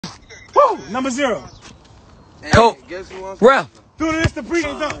Woo! Number 0. Hey, guess who wants Ref. Doing this to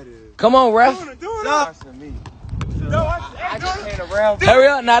pregame dunk. Come on, ref. Doing it. Watching me. I just ain't around. Hurry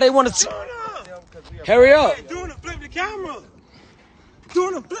up. Now they want to. Hurry up. Hey, doing it, flip the camera.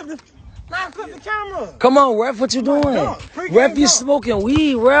 Doing it, flip the camera. Come on, ref. What you doing? Ref, you smoking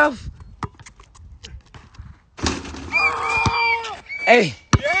weed, ref. Hey.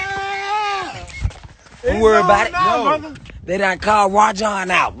 Yeah. Don't worry about it. No, brother. They done called Rajon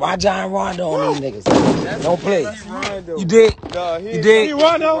out. Rajon Rondo on these niggas. Don't play. Rondo. You dig? No, he You dig? He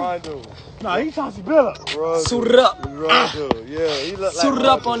Rondo? Rondo. No, he trying to build up. Rondo. Suit it up. Rondo. Yeah, he look like Suit it Rondo.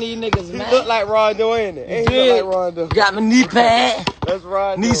 up on these niggas, He man. look like Rondo, ain't it? Ain't he dig? look like Rondo? Got my knee pad, That's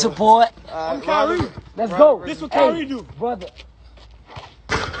Rondo. knee support. I'm Kyrie. Let's go. This what Kyrie Hey, do. brother.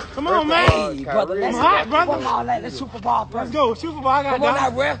 Come on, man. Hey, brother. Let's I'm hot, brother. Fuck all that. Let's Super Bowl Let's first. go. Super Bowl. I got Come on now,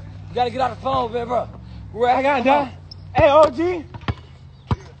 that. ref. You gotta get out the phone, man, bro. Ref, I got come that. on. Hey, OG.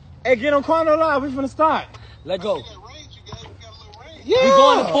 Hey, get on Quando Live. We finna start. Let's go. Yeah. We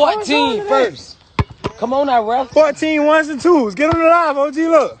going to 14 first. Come on now, ref. 14 ones and twos. Get on the live, OG.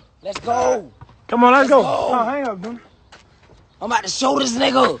 Look. Let's go. Come on, let's go. go. Oh, hang up, dude. I'm about to show this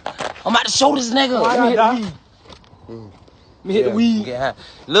nigga. I Let me hit got the weed. Let me hit the weed. Get high.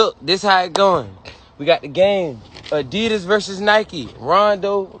 Look, this how it going. We got the game. Adidas versus Nike.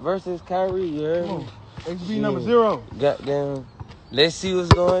 Rondo versus Kyrie. You heard me? HB number 0. Goddamn. Let's see what's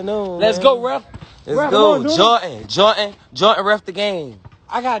going on. Let's man. go, ref. Let's Ref, go. come on, Jordan ref the game.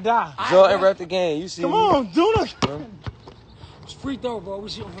 I got die. Jordan ref the game. You see Come me? on, dude. It's free throw, bro. We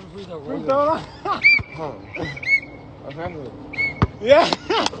shooting from the free throw, bro. Free throw line. Okay. Yeah.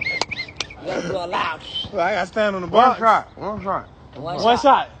 You gotta blow loud. Well, I got to stand on the One box. shot. One shot. One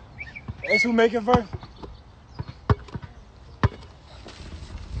shot. That's who make it first.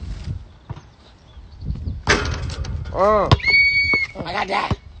 I got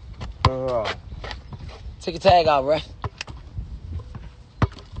that. Take your tag out, ref.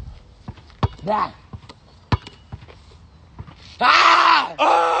 That. Ah!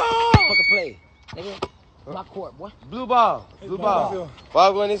 Oh! Fucking play. Nigga, my court, boy. Blue ball. Blue ball.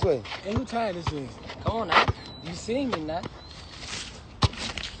 Ball going this way. Hey, who tired this is? Come on now. You see me now.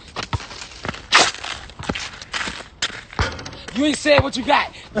 You ain't said what you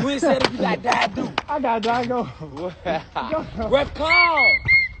got. You ain't said if you got that do. I got die. Go. Ref call.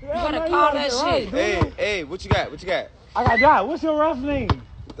 You gotta call that shit. Hey, what you got? What you got? I got die. What's your ref name?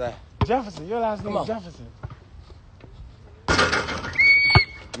 That. Jefferson. Your last name Come is on. Jefferson.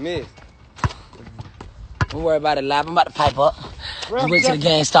 Miss. Don't worry about it, live. I'm about to pipe up. Ref You wait till the Jefferson.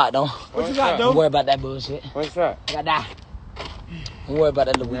 game start, though. What you got, Don't though? worry about that bullshit. One shot. I got that. Don't worry about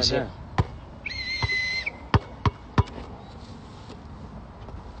that little weak shit.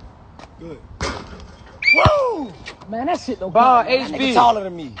 Good. Woo! Man, that shit don't Ball count, man. That HB. nigga taller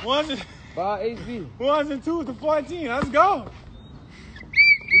than me. Ball HB. Ones and twos to 14. Let's go.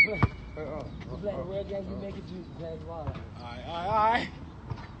 We playing the real games, we make it juicy. Playing the ball. All right.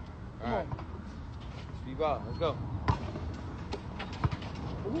 All right. Speed ball. Let's go.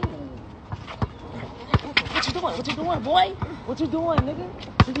 What you doing? What you doing, boy? What you doing, nigga?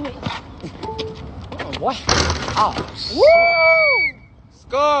 What you doing? Oh, boy. Oh, shit. Woo!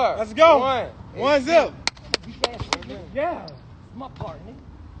 Score. Let's go. One. 1-0. Nigga. Yeah. It's my part, nigga.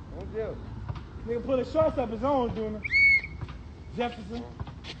 1-0. Nigga put his shorts up his own, doing it. Jefferson.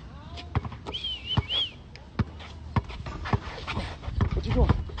 What you doing?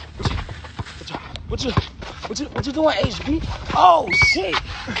 What you doing, HB? Oh, shit.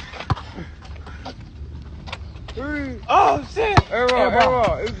 Oh, shit. Error.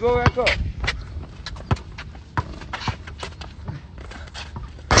 Let's go back up.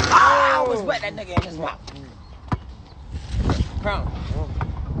 Ah, I always wet that nigga in his mouth. Crown.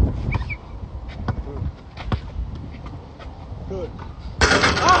 Good.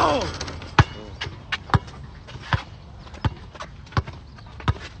 Oh!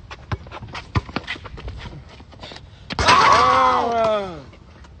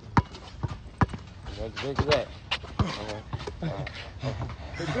 What drink is that?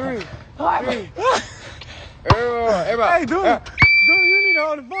 Three. Everybody. Hey, dude. Dude, you need to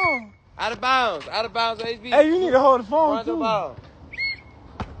hold the phone. Out of bounds. HB. Hey, you need to hold the phone, Rondo too. ball.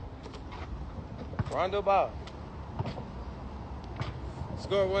 Rondo ball.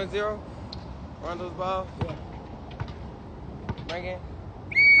 Score 1-0. Rondo's ball. Yeah. Bring in.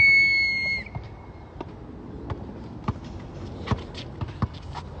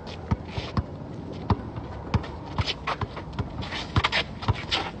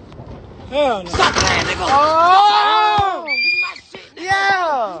 Hell no. Stop playing, nigga. Oh! This is my shit, nigga.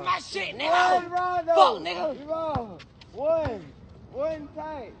 Yeah. This is my shit, nigga. Rondo. Fuck, nigga. One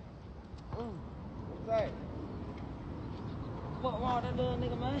tight. What's that? What wrong with that little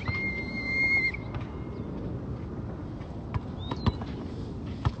nigga, man?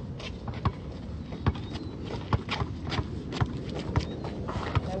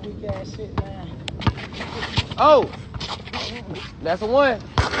 That weak ass shit, man. Oh! That's a one.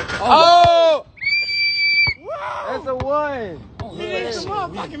 Oh! That's a one. You need some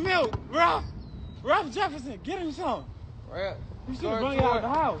motherfucking milk, Ralph Jefferson, get him some. Right. You should have brought you out of the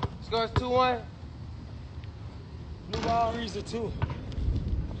house. Scores 2-1. New ball reads a 2.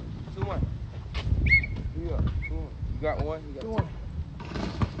 2-1. You got 2-1. You got one. You got 2.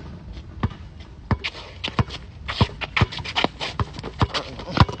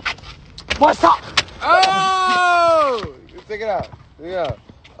 What's up? Oh! You take it out. Take it out.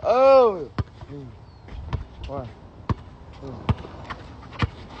 Oh! 1.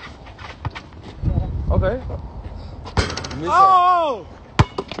 Okay. Oh!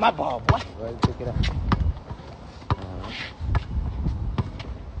 My ball, boy. Go ahead and take it out.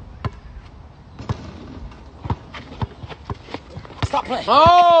 Stop playing.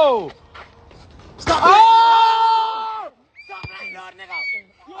 Oh! Stop playing. Oh! Stop playing, little nigga.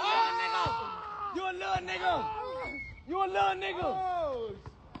 You a little nigga. You a little nigga.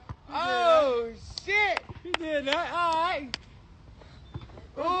 Oh, shit! He did that. All right.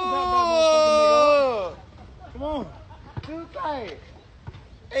 Oh! Come on. Too tight.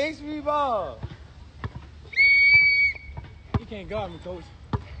 HB ball. You can't guard me, coach.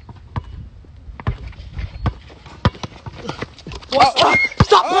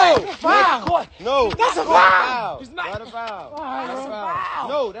 Stop playing. Foul. No. That's a not foul. It's not a foul. That's Not a foul.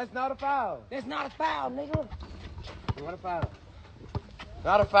 No, that's not a foul. That's not a foul, nigga. Not a foul.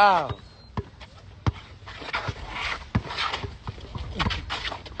 Not a foul.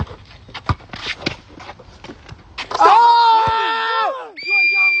 Oh! You a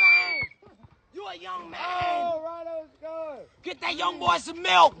young man. You a young man. Oh, Rondo scored. Get that young boy some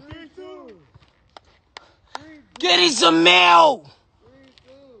milk. 3-2. Get him some milk. 3-2.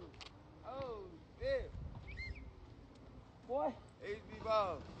 Oh, shit. Boy. HB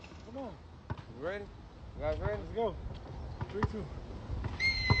ball. Come on. You ready? You guys ready? Let's go. 3-2.